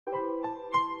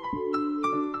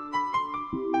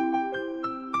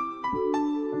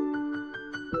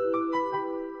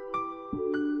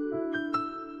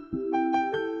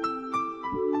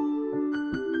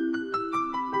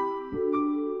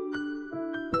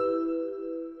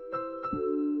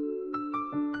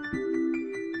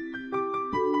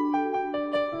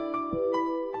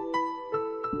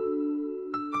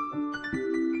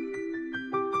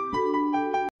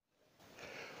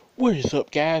What is up,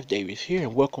 guys? Davis here,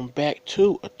 and welcome back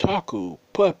to Otaku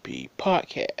Puppy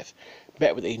Podcast.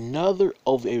 Back with another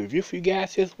OVA review for you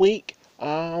guys this week.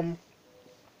 Hope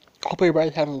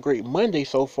everybody's having a great Monday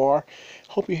so far.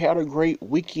 Hope you had a great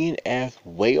weekend as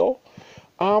well.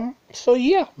 So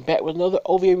yeah, back with another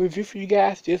OVA review for you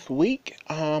guys this week.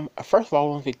 First of all, I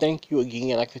want to say thank you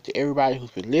again, like I said, to everybody who's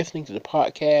been listening to the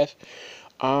podcast.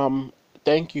 Um,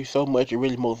 Thank you so much. It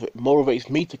really motivates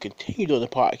me to continue doing the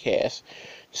podcast.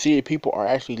 See that people are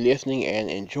actually listening and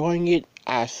enjoying it.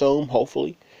 I assume,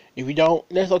 hopefully. If you don't,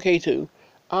 that's okay too.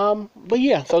 But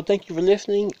yeah, so thank you for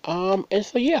listening. And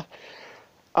so yeah.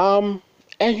 Um,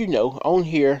 as you know, on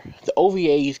here, the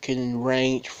OVAs can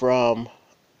range from.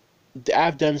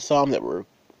 I've done some that were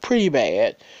pretty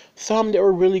bad, some that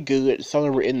were really good, some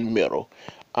that were in the middle.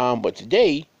 But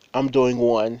today I'm doing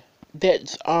one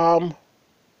that's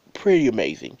pretty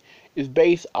amazing. It's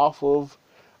based off of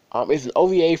it's an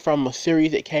OVA from a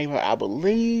series that came out, I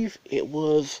believe it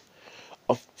was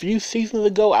a few seasons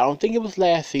ago. I don't think it was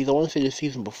last season. I want to say the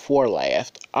season before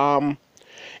last. And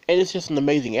it's just an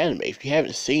amazing anime. If you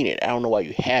haven't seen it, I don't know why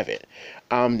you haven't.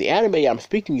 The anime I'm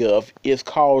speaking of is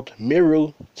called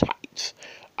Miru Tights.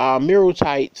 Miru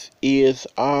Tights is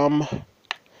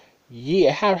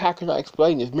yeah. How can I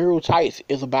explain this? Miru Tights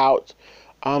is about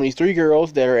these three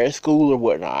girls that are at school or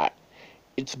whatnot.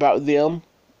 It's about them,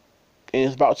 and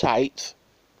it's about tights,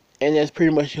 and that's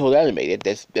pretty much the whole anime.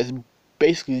 That's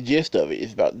basically the gist of it.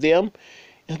 It's about them.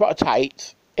 It's about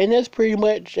tights, and that's pretty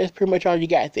much all you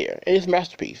got there. And it's a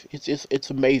masterpiece. It's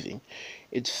amazing.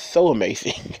 It's so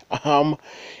amazing. If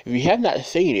you have not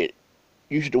seen it,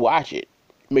 you should watch it.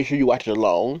 Make sure you watch it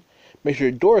alone. Make sure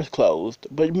the door is closed,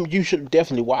 but you should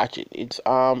definitely watch it.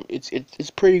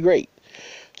 It's pretty great.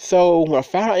 So when I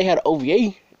found out they had an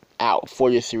OVA out for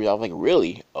this series, I was like,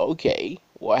 really? Okay.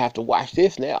 Well, I have to watch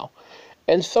this now.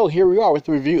 And so here we are with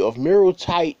the review of Miru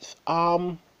Tights.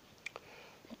 Cosplay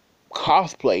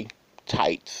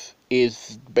Tights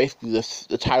is basically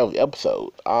the title of the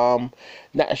episode.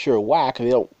 Not sure why, because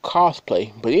they don't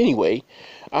cosplay. But anyway,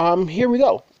 here we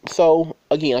go. So,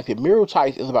 again, like the Miru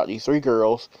Tights is about these three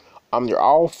girls. They're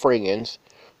all friends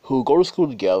who go to school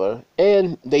together,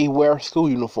 and they wear school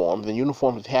uniforms. And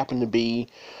uniforms happen to be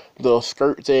the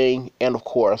skirt thing, and of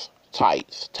course,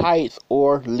 tights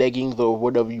or leggings or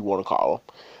whatever you want to call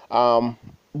them.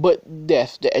 But and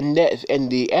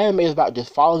the anime is about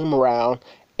just following them around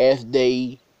as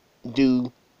they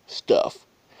do stuff.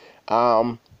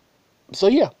 Um, so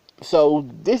yeah, so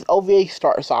this OVA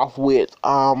starts off with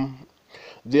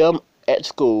them at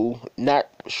school. Not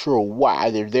sure why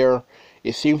they're there.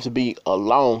 It seems to be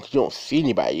alone because you don't see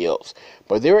anybody else.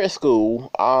 But they're at school.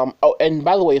 Oh, and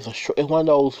by the way, it's one of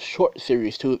those short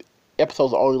series too.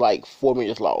 Episodes are only like 4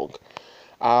 minutes long.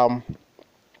 Um,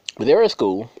 but they're at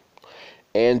school,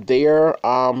 and they're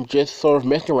just sort of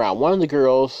messing around. One of the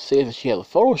girls says that she has a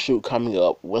photo shoot coming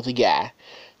up with a guy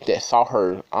that saw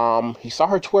her. He saw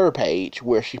her Twitter page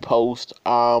where she posts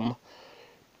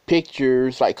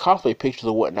pictures, like cosplay pictures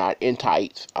or whatnot, in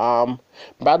tights.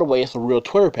 By the way, it's a real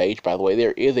Twitter page, by the way.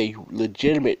 There is a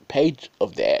legitimate page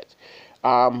of that.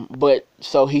 But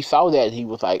so he saw that and he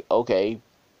was like, okay,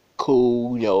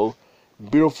 cool,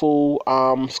 beautiful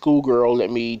schoolgirl, let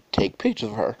me take pictures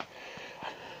of her.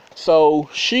 So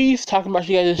she's talking about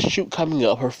she has this shoot coming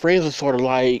up. Her friends are sort of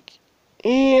like,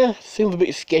 seems a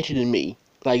bit sketchy to me.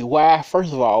 Like, why,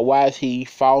 first of all, why is he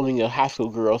following a high school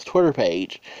girl's Twitter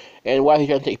page? And why is he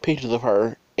trying to take pictures of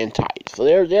her in tights? So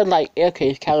they're like, okay,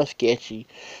 it's kind of sketchy.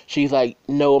 She's like,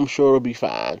 no, I'm sure it'll be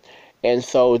fine. And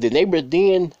so the neighbor,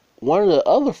 then one of the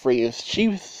other friends,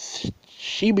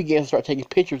 she began to start taking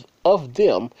pictures of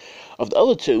them, of the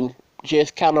other two,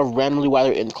 just kind of randomly while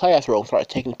they're in the classroom, start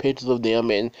taking pictures of them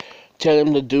and telling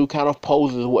them to do kind of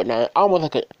poses and whatnot, almost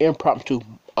like an impromptu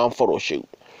photo shoot.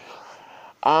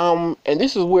 And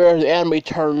this is where the anime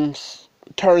turns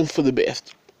for the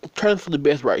best. Turns for the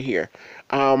best right here.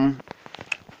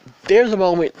 There's a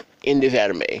moment in this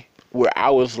anime where I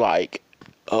was like,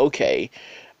 okay,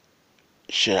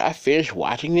 should I finish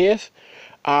watching this?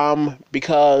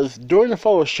 Because during the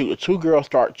photo shoot, the two girls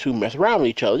start to mess around with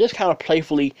each other, just kind of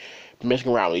playfully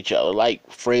messing around with each other, like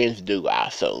friends do, I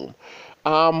assume.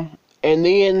 And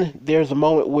then there's a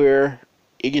moment where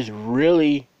it gets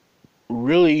really,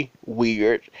 really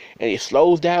weird, and it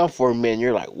slows down for a minute.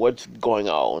 You're like, what's going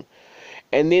on?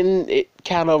 And then it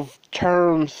kind of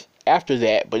turns after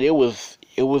that, but it was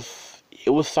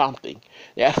something.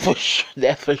 That's for sure.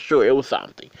 That's for sure. It was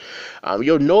something.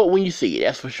 You'll know it when you see it.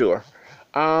 That's for sure.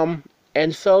 And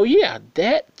so yeah,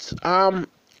 that's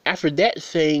after that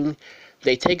scene,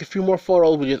 they take a few more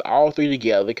photos with just all three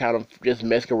together, kind of just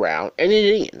messing around, and then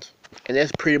it ends. and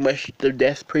that's pretty much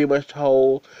the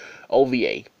whole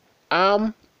OVA.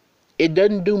 Um, it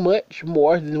doesn't do much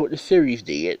more than what the series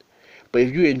did, but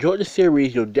if you enjoyed the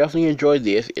series, you'll definitely enjoy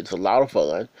this. It's a lot of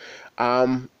fun.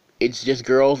 Um, it's just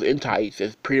girls in tights.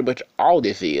 That's pretty much all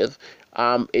this is.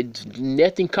 It's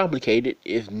nothing complicated.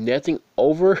 It's nothing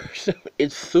over.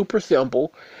 It's super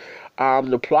simple.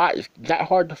 The plot is not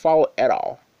hard to follow at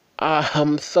all.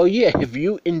 So yeah, if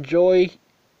you enjoy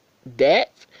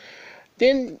that,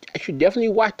 then you should definitely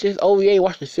watch this OVA,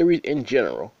 watch the series in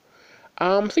general.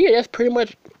 So yeah, that's pretty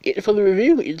much it for the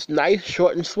review. It's nice,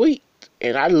 short, and sweet,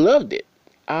 and I loved it.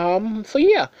 So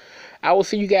yeah, I will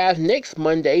see you guys next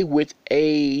Monday with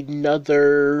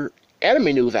another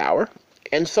anime news hour.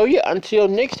 And so yeah, until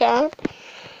next time,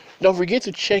 don't forget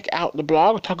to check out the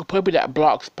blog,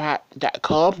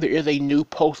 otakupuppy.blogspot.com. There is a new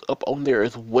post up on there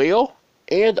as well.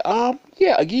 And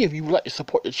yeah, again, if you would like to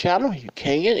support the channel, you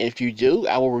can. And if you do,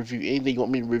 I will review anything you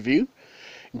want me to review,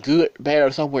 good, bad,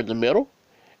 or somewhere in the middle.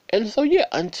 And so yeah,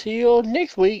 until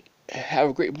next week, have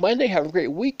a great Monday, have a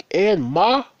great week, and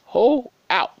Maho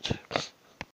out.